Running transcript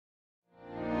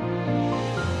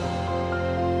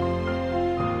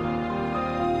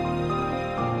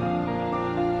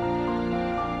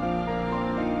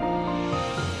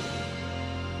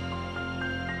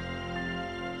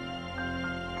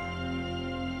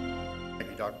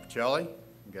Dr. Pacelli.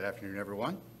 Good afternoon,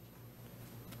 everyone.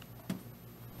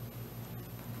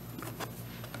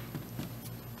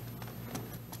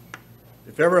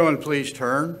 If everyone please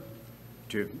turn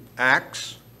to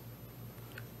Acts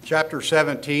chapter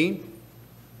 17.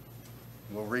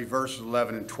 We'll read verses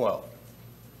 11 and 12.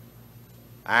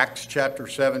 Acts chapter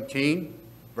 17,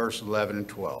 verse 11 and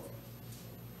 12.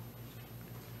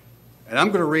 And I'm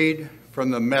going to read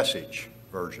from the Message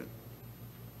version.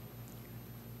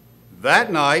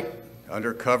 That night,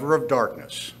 under cover of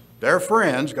darkness, their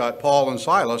friends got Paul and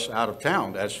Silas out of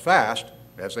town as fast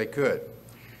as they could.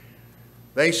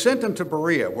 They sent them to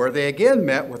Berea, where they again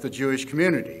met with the Jewish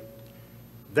community.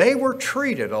 They were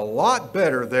treated a lot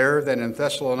better there than in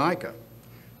Thessalonica.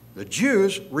 The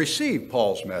Jews received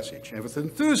Paul's message and with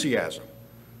enthusiasm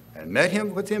and met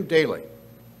with him daily,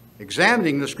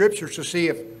 examining the scriptures to see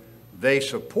if they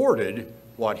supported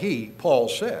what Paul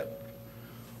said.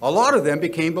 A lot of them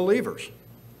became believers,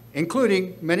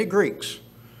 including many Greeks,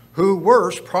 who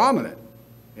were prominent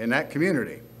in that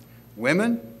community,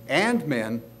 women and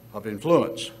men of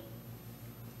influence.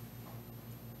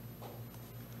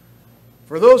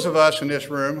 For those of us in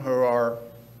this room who are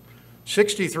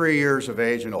 63 years of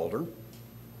age and older,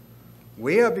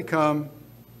 we have become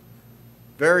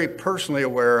very personally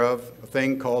aware of a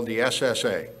thing called the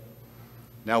SSA.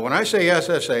 Now, when I say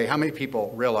SSA, how many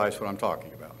people realize what I'm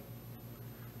talking about?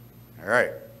 All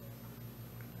right,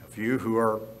 a few who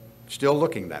are still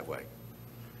looking that way.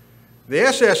 The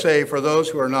SSA, for those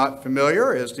who are not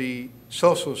familiar, is the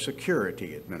Social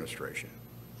Security Administration.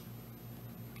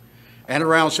 And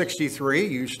around 63,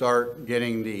 you start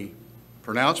getting the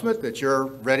pronouncement that you're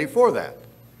ready for that.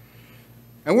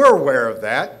 And we're aware of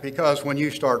that because when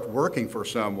you start working for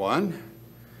someone,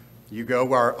 you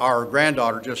go, our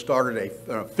granddaughter just started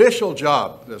an official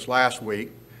job this last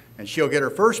week, and she'll get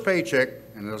her first paycheck,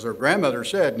 and as her grandmother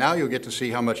said, now you'll get to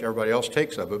see how much everybody else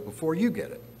takes of it before you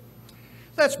get it.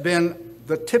 That's been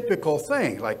the typical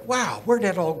thing, like, wow, where'd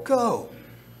that all go?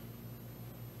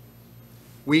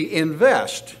 We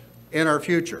invest in our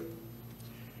future,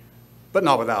 but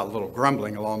not without a little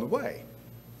grumbling along the way.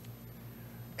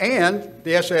 And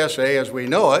the SSA, as we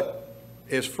know it,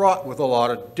 is fraught with a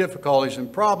lot of difficulties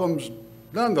and problems,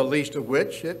 none the least of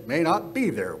which it may not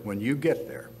be there when you get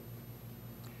there.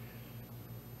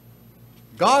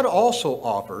 God also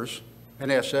offers an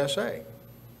SSA.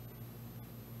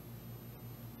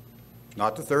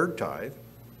 Not the third tithe.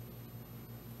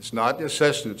 It's not the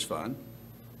assistance fund.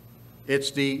 It's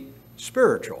the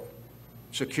Spiritual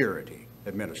Security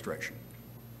Administration.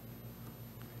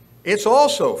 It's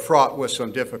also fraught with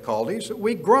some difficulties that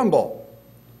we grumble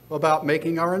about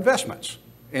making our investments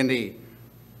in the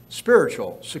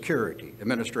Spiritual Security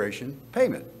Administration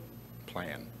payment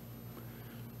plan.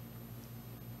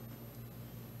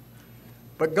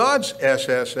 But God's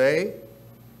SSA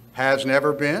has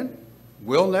never been,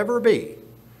 will never be,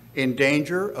 in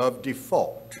danger of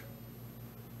default,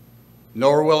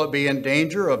 nor will it be in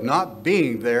danger of not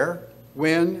being there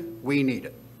when we need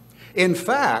it. In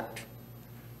fact,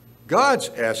 God's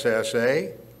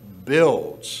SSA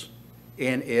builds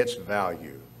in its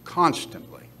value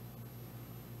constantly.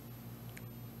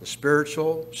 The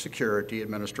Spiritual Security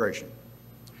Administration.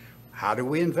 How do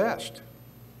we invest?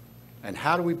 And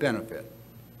how do we benefit?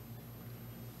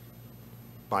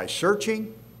 By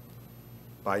searching,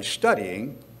 by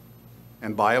studying,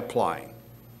 and by applying.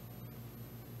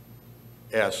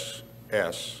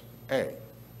 SSA.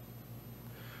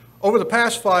 Over the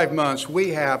past 5 months,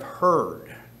 we have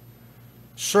heard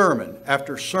sermon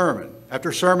after sermon,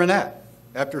 after sermonette,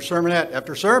 after sermonette,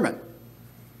 after sermon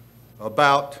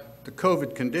about the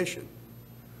COVID condition,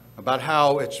 about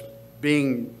how it's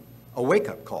being a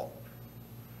wake-up call,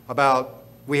 about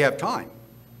we have time,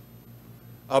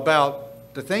 about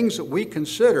the things that we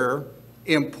consider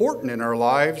important in our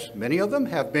lives. Many of them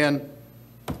have been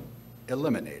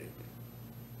eliminated,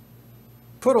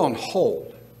 put on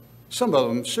hold, some of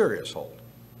them serious hold.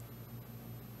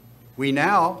 We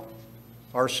now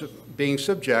are being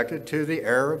subjected to the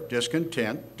air of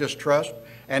discontent, distrust,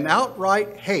 and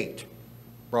outright hate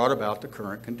brought about the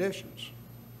current conditions.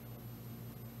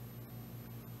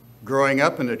 Growing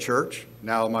up in the church,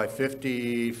 now my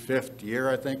 55th year,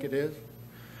 I think it is.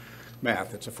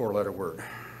 Math, it's a 4-letter word.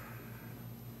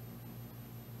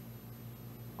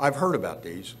 I've heard about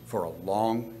these for a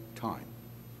long time.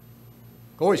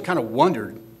 I've always kind of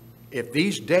wondered if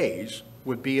these days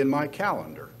would be in my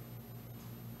calendar.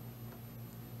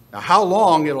 Now, how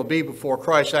long it'll be before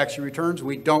Christ actually returns,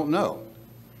 we don't know.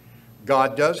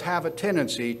 God does have a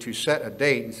tendency to set a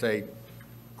date and say,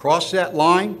 cross that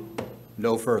line,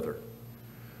 no further.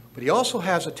 But he also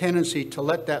has a tendency to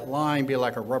let that line be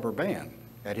like a rubber band.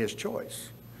 at his choice.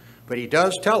 But he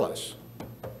does tell us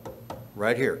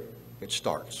right here, it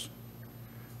starts.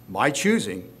 My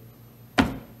choosing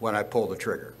when I pull the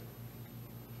trigger.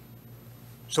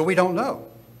 So we don't know.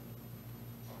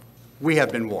 We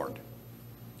have been warned.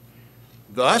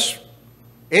 Thus,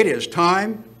 it is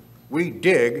time we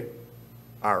dig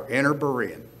our inner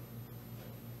Berean.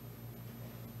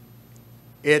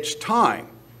 It's time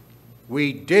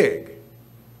we dig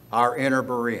our inner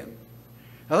Berean.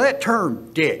 Now that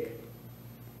term dig,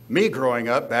 me growing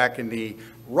up back in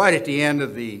right at the end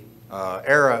of the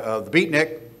era of the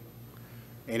beatnik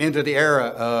and into the era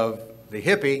of the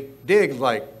hippie, dig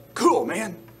like, cool,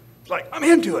 man. It's like, I'm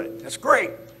into it. That's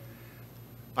great.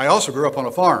 I also grew up on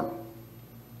a farm.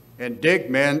 And dig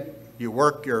meant you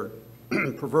work your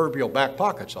proverbial back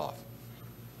pockets off.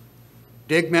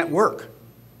 Dig meant work.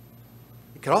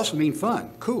 It could also mean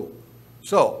fun, cool.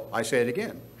 So, I say it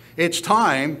again. It's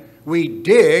time we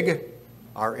dig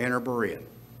our inner Berean.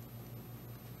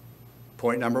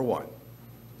 Point number 1.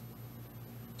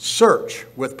 Search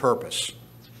with purpose.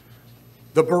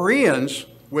 The Bereans,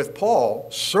 with Paul,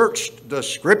 searched the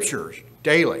scriptures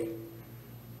daily.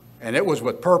 And it was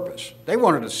with purpose. They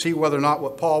wanted to see whether or not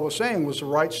what Paul was saying was the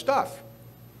right stuff.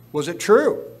 Was it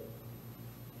true?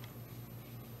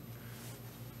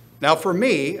 Now for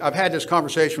me, I've had this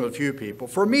conversation with a few people.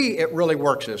 For me, it really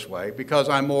works this way because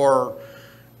I'm more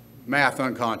math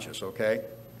unconscious, okay?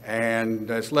 And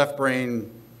it's left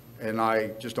brain and I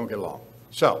just don't get along.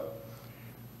 So,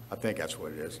 I think that's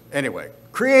what it is. Anyway,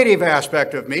 creative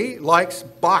aspect of me likes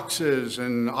boxes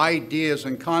and ideas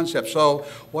and concepts. So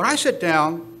when I sit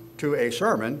down to a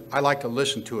sermon, I like to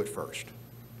listen to it first.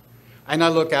 And I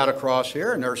look out across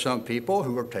here, and there are some people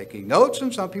who are taking notes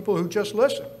and some people who just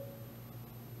listen.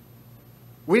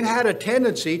 We've had a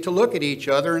tendency to look at each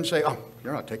other and say, oh,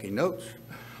 you're not taking notes.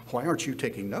 Why aren't you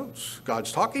taking notes?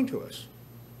 God's talking to us.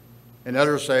 And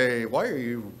others say, why are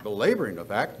you belaboring the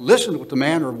fact? Listen to what the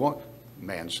man or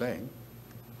man's saying.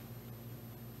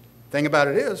 Thing about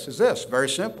it is this, very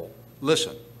simple.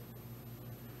 Listen.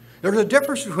 There's a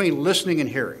difference between listening and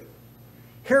hearing.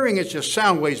 Hearing is just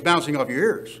sound waves bouncing off your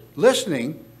ears.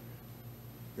 Listening,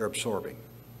 you're absorbing.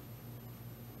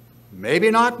 Maybe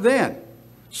not then.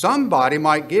 Somebody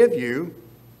might give you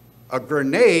a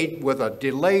grenade with a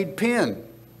delayed pin.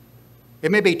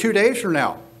 It may be 2 days from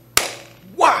now.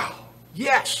 Wow,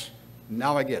 yes,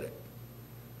 now I get it.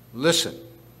 Listen.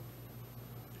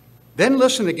 Then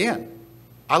listen again.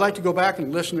 I like to go back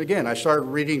and listen again. I started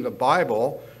reading the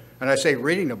Bible, and I say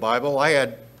reading the Bible, I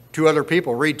had 2 other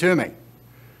people read to me.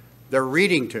 They're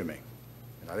reading to me.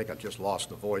 And I think I just lost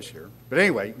the voice here. But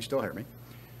anyway, you can still hear me.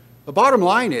 The bottom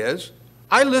line is,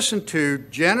 I listened to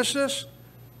Genesis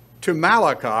to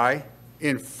Malachi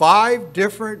in 5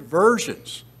 different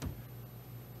versions.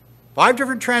 5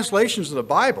 different translations of the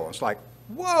Bible. It's like,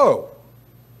 whoa.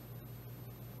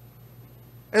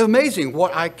 It's amazing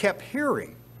what I kept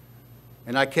hearing.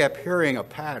 And I kept hearing a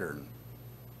pattern.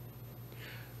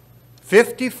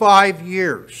 55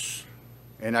 years,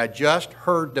 and I just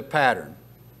heard the pattern.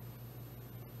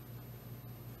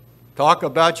 Talk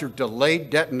about your delayed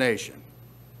detonation.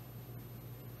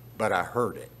 But I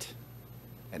heard it,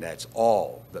 and that's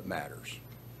all that matters.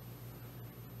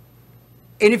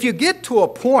 And if you get to a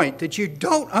point that you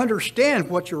don't understand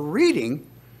what you're reading,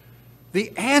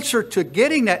 the answer to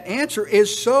getting that answer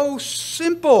is so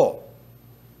simple.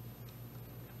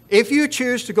 If you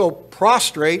choose to go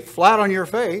prostrate, flat on your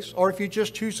face, or if you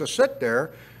just choose to sit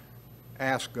there,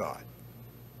 ask God.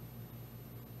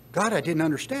 God, I didn't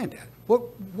understand that. What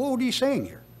are you saying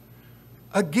here?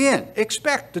 Again,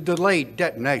 expect the delayed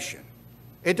detonation.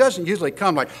 It doesn't usually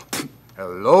come like,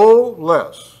 hello,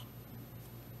 Les.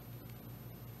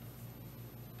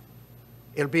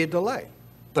 It'll be a delay.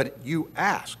 But you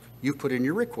ask, you put in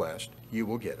your request, you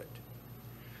will get it.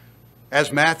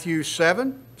 As Matthew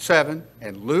 7,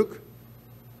 and Luke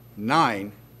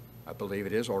 9, I believe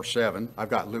it is, or 7. I've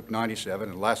got Luke 97,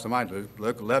 and last time I did,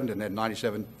 Luke 11, and then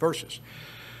 97 verses.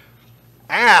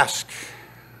 Ask,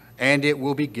 and it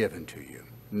will be given to you.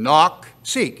 Knock,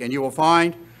 seek, and you will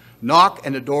find. Knock,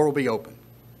 and the door will be open.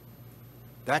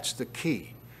 That's the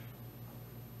key.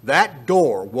 That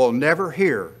door will never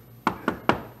hear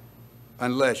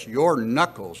unless your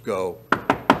knuckles go.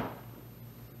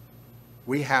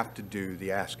 We have to do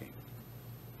the asking.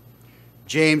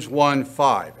 James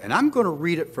 1:5, and I'm going to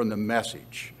read it from the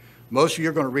Message. Most of you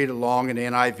are going to read along in the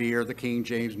NIV or the King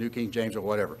James, New King James, or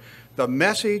whatever. The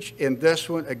Message in this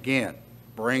one, again,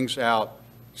 brings out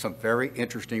some very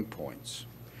interesting points.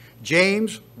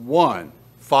 James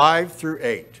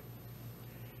 1:5-8.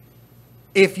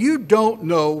 If you don't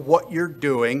know what you're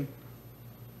doing,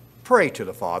 pray to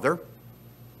the Father,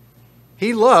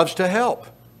 He loves to help.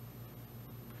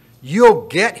 You'll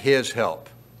get His help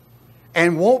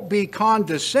and won't be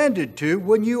condescended to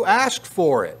when you ask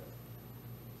for it.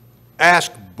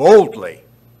 Ask boldly,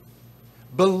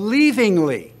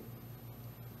 believingly,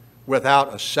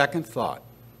 without a second thought.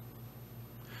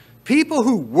 People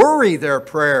who worry their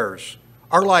prayers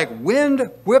are like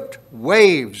wind-whipped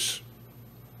waves.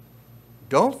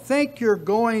 Don't think you're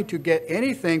going to get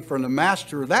anything from the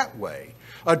Master that way.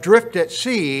 Adrift at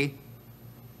sea,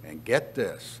 and get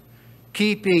this,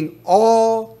 keeping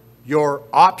all your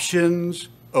options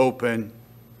open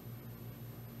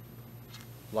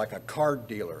like a card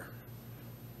dealer.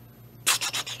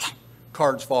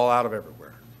 Cards fall out of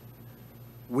everywhere.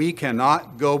 We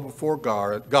cannot go before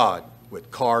God with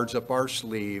cards up our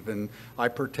sleeve and I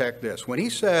protect this. When He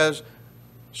says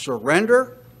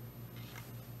surrender,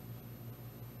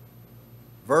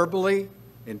 verbally,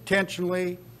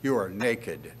 intentionally, you are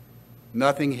naked,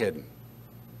 nothing hidden.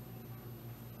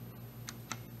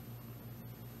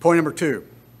 Point number 2,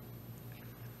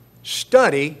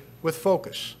 study with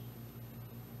focus,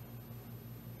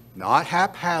 not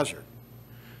haphazard.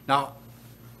 Now,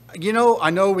 I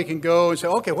know we can go and say,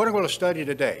 okay, what am I going to study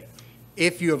today?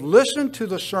 If you have listened to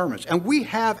the sermons, and we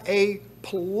have a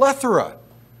plethora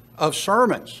of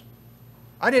sermons.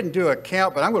 I didn't do a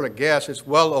count, but I'm going to guess it's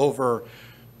well over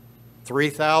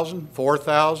 3,000,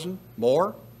 4,000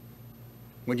 more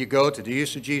when you go to the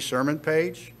UCG sermon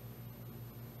page.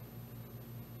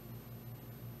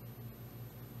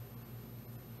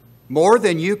 More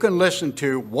than you can listen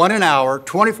to 1 hour,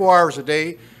 24 hours a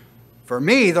day, for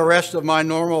me, the rest of my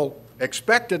normal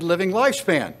expected living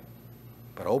lifespan.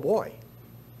 But oh boy.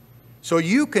 So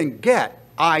you can get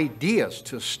ideas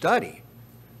to study.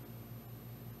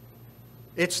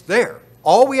 It's there.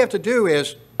 All we have to do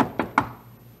is,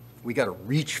 we got to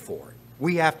reach for it.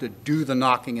 We have to do the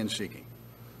knocking and seeking.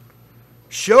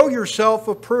 Show yourself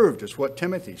approved is what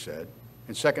Timothy said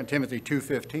in 2 Timothy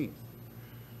 2:15.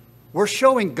 We're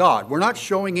showing God. We're not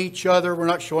showing each other. We're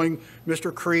not showing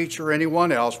Mr. Creech or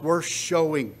anyone else. We're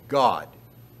showing God.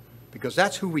 Because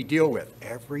that's who we deal with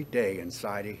every day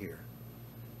inside of here.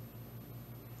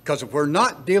 Because if we're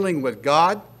not dealing with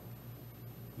God,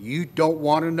 you don't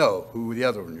want to know who the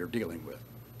other one you're dealing with.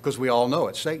 Because we all know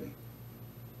it's Satan.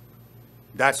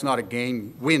 That's not a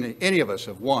game any of us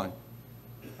have won.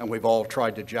 And we've all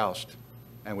tried to joust.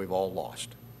 And we've all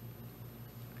lost.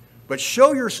 But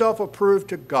show yourself approved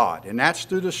to God, and that's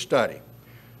through the study.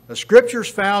 The scriptures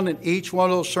found in each one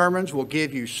of those sermons will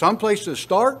give you some place to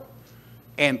start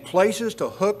and places to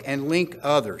hook and link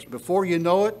others. Before you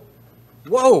know it,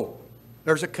 whoa,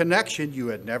 there's a connection you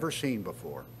had never seen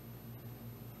before.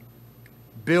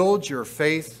 Build your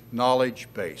faith knowledge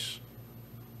base.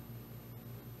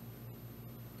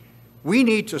 We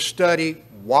need to study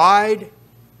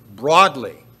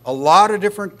broadly. A lot of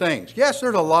different things. Yes,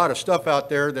 there's a lot of stuff out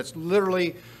there that's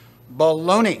literally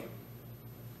baloney.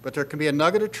 But there can be a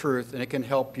nugget of truth, and it can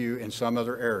help you in some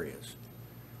other areas.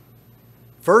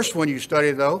 First one you study,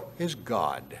 though, is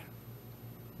God.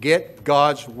 Get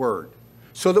God's Word.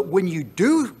 So that when you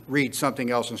do read something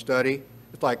else and study,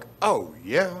 it's like, oh,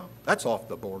 yeah, that's off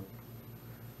the board.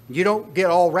 You don't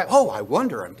get all wrapped, oh, I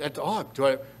wonder, that's odd.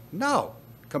 No,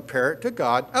 compare it to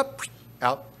God, up,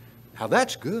 out. Now,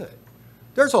 that's good.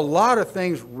 There's a lot of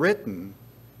things written,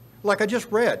 like I just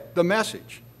read, the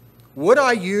Message. Would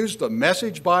I use the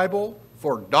Message Bible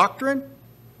for doctrine?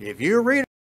 If you read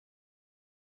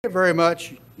it very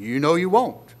much, you know you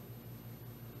won't.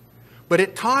 But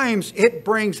at times, it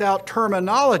brings out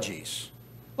terminologies,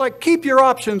 like keep your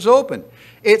options open.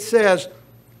 It says,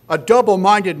 a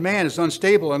double-minded man is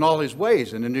unstable in all his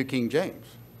ways in the New King James.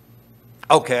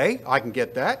 Okay, I can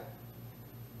get that.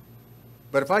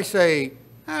 But if I say,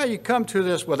 you come to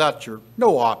this without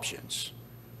no options.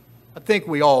 I think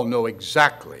we all know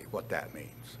exactly what that means.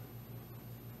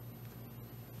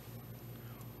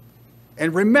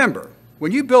 And remember,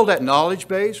 when you build that knowledge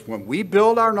base, when we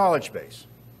build our knowledge base,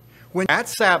 when at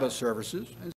Sabbath services,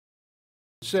 it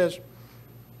says,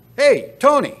 hey,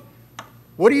 Tony,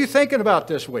 what are you thinking about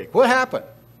this week? What happened?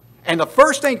 And the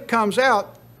first thing that comes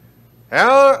out,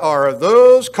 how are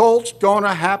those Colts going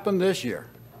to happen this year?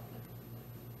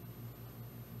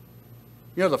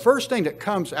 You know, the first thing that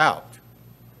comes out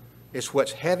is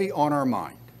what's heavy on our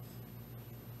mind.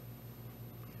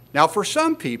 Now, for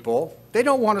some people, they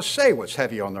don't want to say what's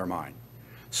heavy on their mind.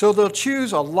 So they'll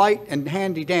choose a light and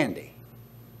handy-dandy.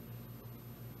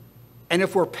 And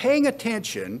if we're paying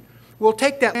attention, we'll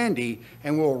take that handy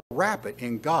and we'll wrap it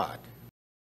in God's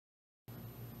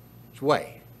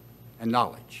way and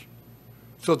knowledge.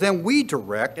 So then we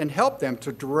direct and help them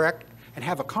to direct and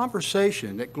have a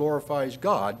conversation that glorifies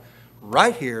God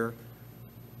right here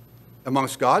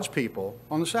amongst God's people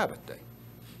on the Sabbath day.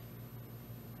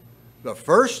 The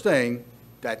first thing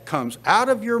that comes out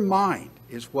of your mind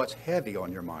is what's heavy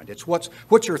on your mind. It's what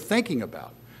you're thinking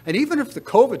about. And even if the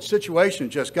COVID situation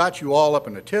just got you all up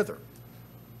in a tither,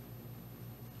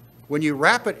 when you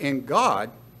wrap it in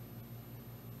God,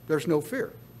 there's no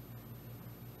fear.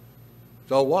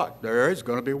 So what? There is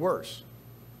going to be worse.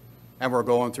 And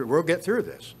we'll get through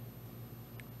this.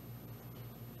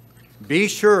 Be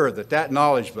sure that that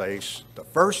knowledge base, the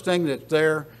first thing that's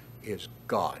there is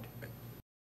God.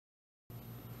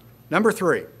 Number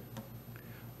 3,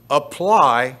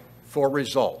 apply for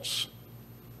results.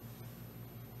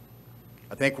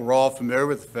 I think we're all familiar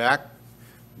with the fact,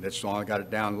 this one I got it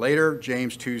down later,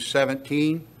 James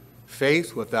 2:17,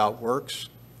 faith without works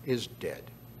is dead.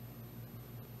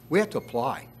 We have to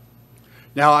apply.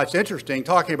 Now, it's interesting,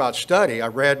 talking about study, I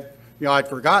read, I'd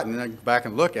forgotten, and I go back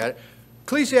and look at it.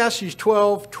 Ecclesiastes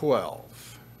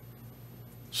 12:12.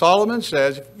 Solomon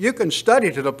says, you can study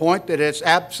to the point that it's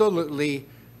absolutely,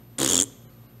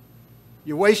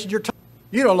 you wasted your time.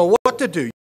 You don't know what to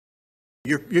do.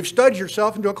 You've studied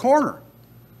yourself into a corner.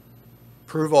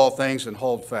 Prove all things and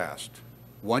hold fast.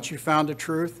 Once you found the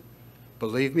truth,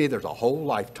 believe me, there's a whole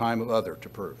lifetime of other to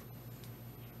prove.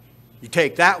 You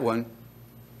take that one,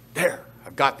 there,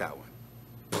 I've got that one.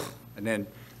 And then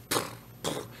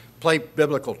play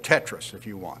biblical Tetris if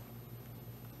you want.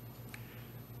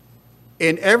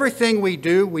 In everything we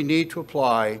do, we need to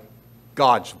apply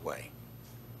God's way.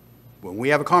 When we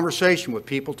have a conversation with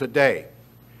people today,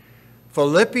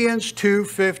 Philippians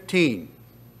 2:15,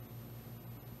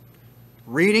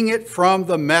 reading it from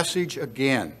the Message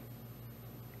again.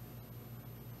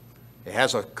 It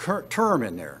has a term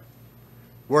in there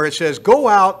where it says, go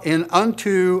out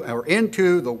into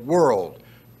the world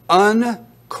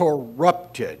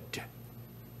uncorrupted,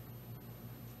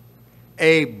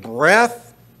 a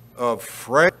breath of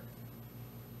fresh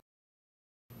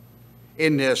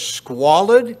in this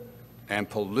squalid and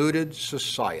polluted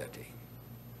society.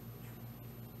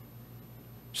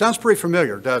 Sounds pretty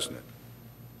familiar, doesn't it?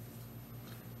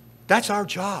 That's our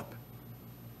job.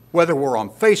 Whether we're on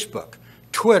Facebook,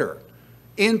 Twitter,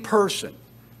 in person,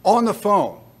 on the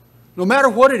phone, no matter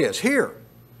what it is, here,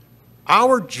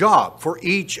 our job for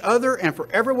each other and for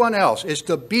everyone else is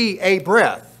to be a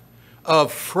breath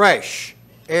of fresh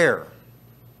air.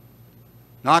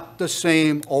 Not the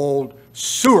same old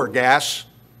sewer gas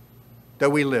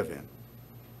that we live in.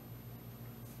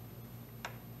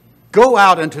 Go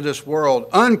out into this world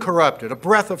uncorrupted, a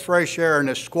breath of fresh air in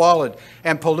this squalid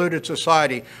and polluted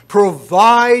society.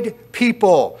 Provide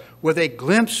people with a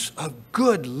glimpse of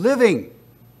good living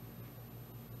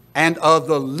and of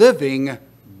the living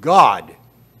God.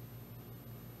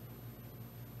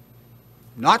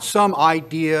 Not some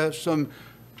idea, some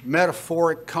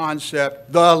metaphoric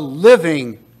concept, the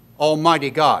living Almighty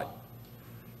God.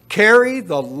 Carry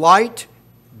the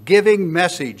light-giving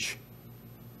message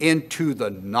into the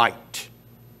night.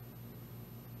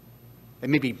 It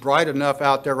may be bright enough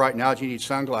out there right now that you need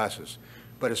sunglasses,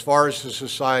 but as far as the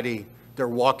society, they're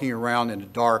walking around in the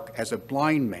dark as a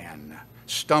blind man,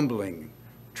 stumbling,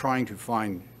 trying to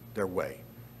find their way.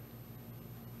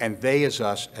 And they is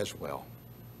us as well.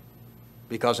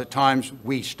 Because at times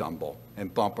we stumble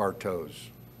and bump our toes.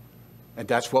 And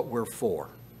that's what we're for.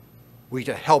 We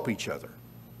to help each other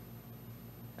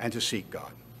and to seek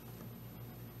God.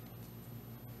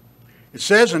 It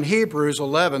says in Hebrews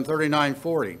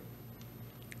 11:39-40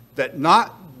 that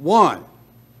not one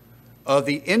of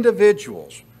the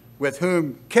individuals with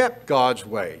whom kept God's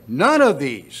way, none of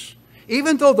these,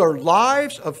 even though their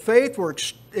lives of faith were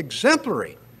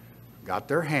exemplary, got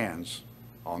their hands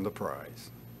on the prize.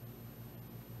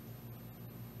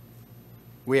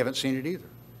 We haven't seen it either.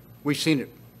 We've seen it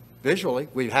visually.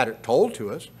 We've had it told to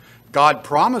us. God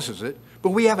promises it,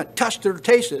 but we haven't touched it or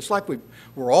tasted it. It's like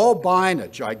we're all buying a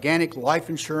gigantic life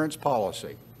insurance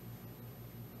policy.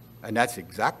 And that's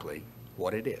exactly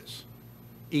what it is.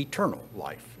 Eternal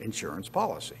life insurance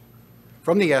policy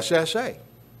from the SSA,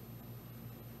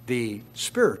 the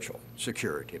Spiritual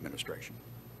Security Administration.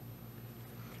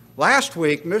 Last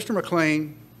week, Mr.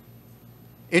 McLean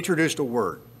introduced a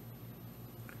word,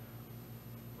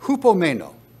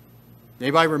 hupomeno.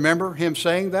 Anybody remember him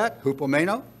saying that,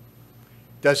 hupomeno?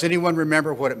 Does anyone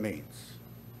remember what it means?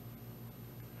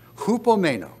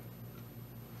 Hupomeno.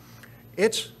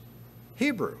 It's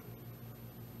Hebrew.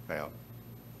 Well,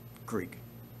 Greek.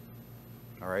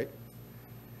 All right?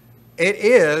 It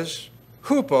is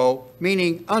hupo,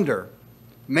 meaning under.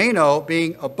 Meno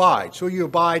being abide. So you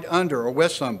abide under or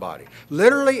with somebody.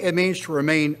 Literally, it means to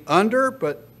remain under,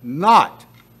 but not.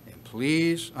 And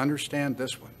please understand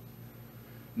this one.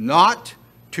 not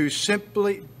to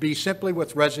be simply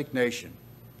with resignation.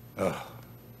 Ugh.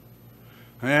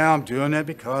 Yeah, I'm doing it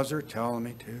because they're telling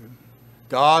me to.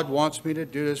 God wants me to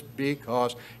do this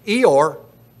because. Eeyore,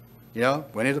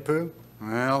 Winnie the Pooh.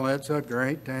 Well, it's a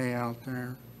great day out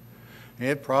there.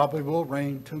 It probably will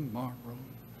rain tomorrow.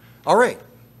 All right.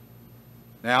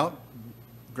 Now,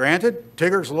 granted,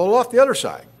 Tigger's a little off the other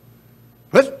side.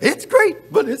 But it's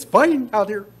great, but it's fine out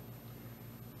here.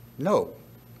 No.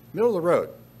 Middle of the road.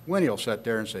 Winnie will sit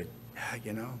there and say,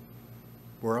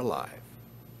 we're alive.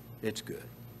 It's good.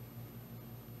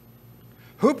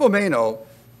 Hupomeno,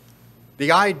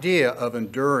 the idea of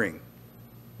enduring,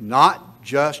 not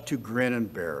just to grin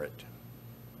and bear it.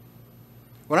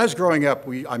 When I was growing up,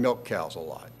 I milked cows a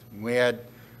lot. We had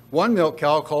one milk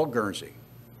cow called Guernsey.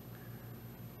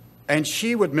 And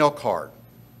she would milk hard.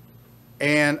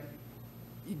 And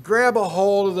you grab a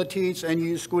hold of the teats and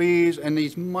you squeeze, and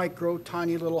these micro,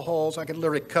 tiny little holes, I could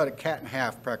literally cut a cat in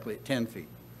half practically at 10 feet.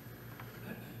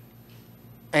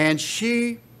 And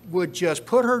she would just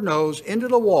put her nose into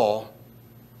the wall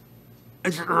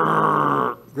and just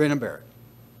grin and bear it.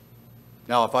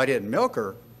 Now, if I didn't milk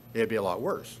her, it'd be a lot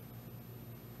worse.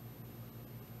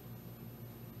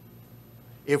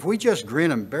 If we just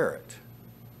grin and bear it,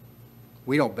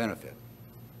 we don't benefit.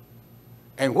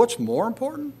 And what's more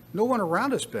important, no one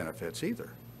around us benefits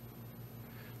either.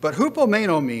 But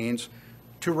hupomeno means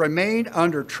to remain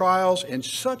under trials in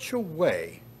such a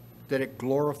way that it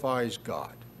glorifies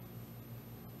God.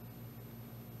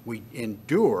 We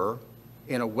endure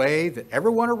in a way that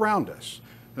everyone around us,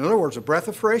 in other words, a breath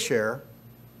of fresh air,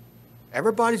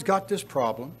 everybody's got this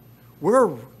problem.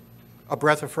 We're a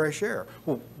breath of fresh air.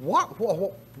 Well,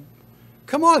 what?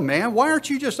 Come on, man. Why aren't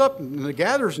you just up in the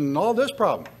gathers and all this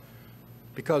problem?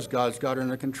 Because God's got it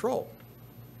under control.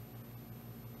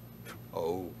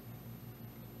 Oh.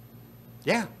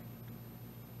 Yeah.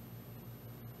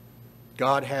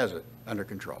 God has it under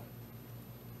control.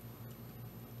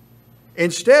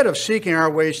 Instead of seeking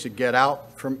our ways to get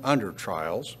out from under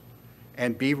trials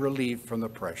and be relieved from the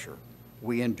pressure,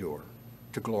 we endure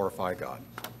to glorify God.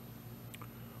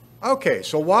 Okay,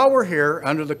 so while we're here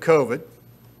under the COVID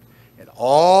and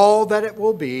all that it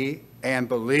will be, and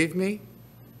believe me,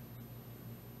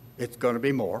 it's going to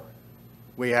be more.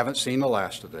 We haven't seen the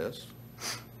last of this.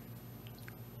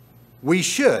 We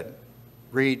should,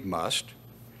 must,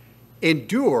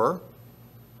 endure,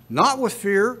 not with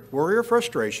fear, worry, or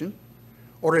frustration,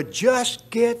 or to just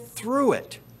get through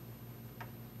it,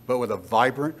 but with a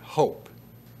vibrant hope.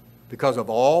 Because of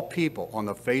all people on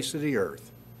the face of the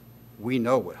earth, we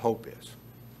know what hope is.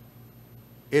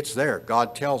 It's there.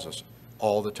 God tells us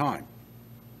all the time.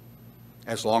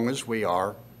 As long as we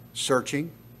are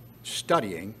searching,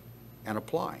 studying, and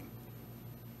applying.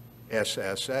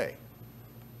 SSA,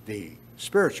 the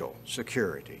Spiritual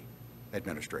Security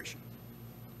Administration.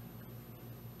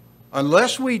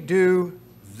 Unless we do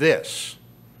this,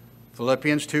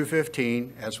 Philippians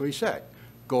 2:15, as we said,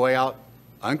 go out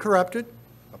uncorrupted,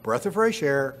 a breath of fresh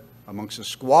air amongst the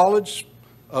squalid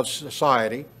of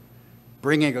society,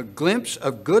 bringing a glimpse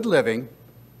of good living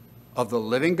of the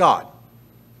living God,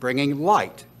 bringing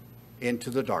light into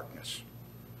the darkness.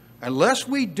 Unless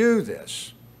we do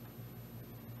this,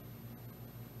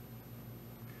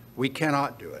 we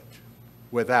cannot do it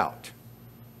without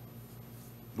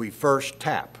we first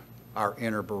tap our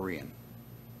inner Berean,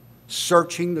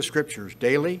 searching the scriptures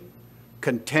daily,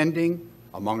 contending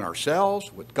among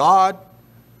ourselves with God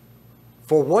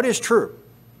for what is true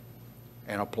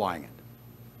and applying it.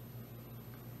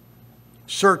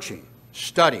 Searching,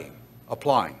 studying,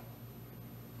 applying.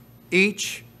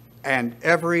 Each and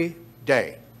every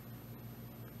day.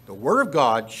 The Word of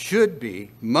God should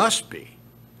be, must be,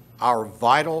 our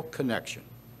vital connection.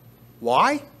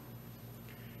 Why?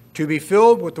 To be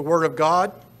filled with the Word of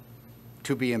God,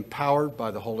 to be empowered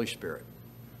by the Holy Spirit.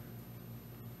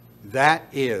 That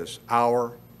is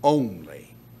our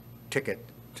only ticket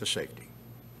to safety.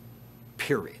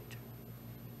 Period.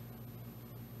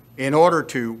 In order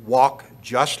to walk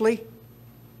justly,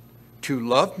 to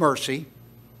love mercy,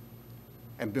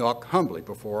 and walk humbly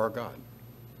before our God.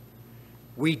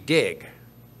 We dig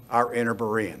our inner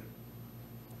Berean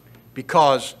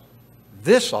because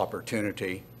this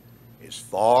opportunity is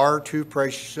far too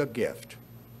precious a gift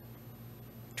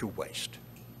to waste.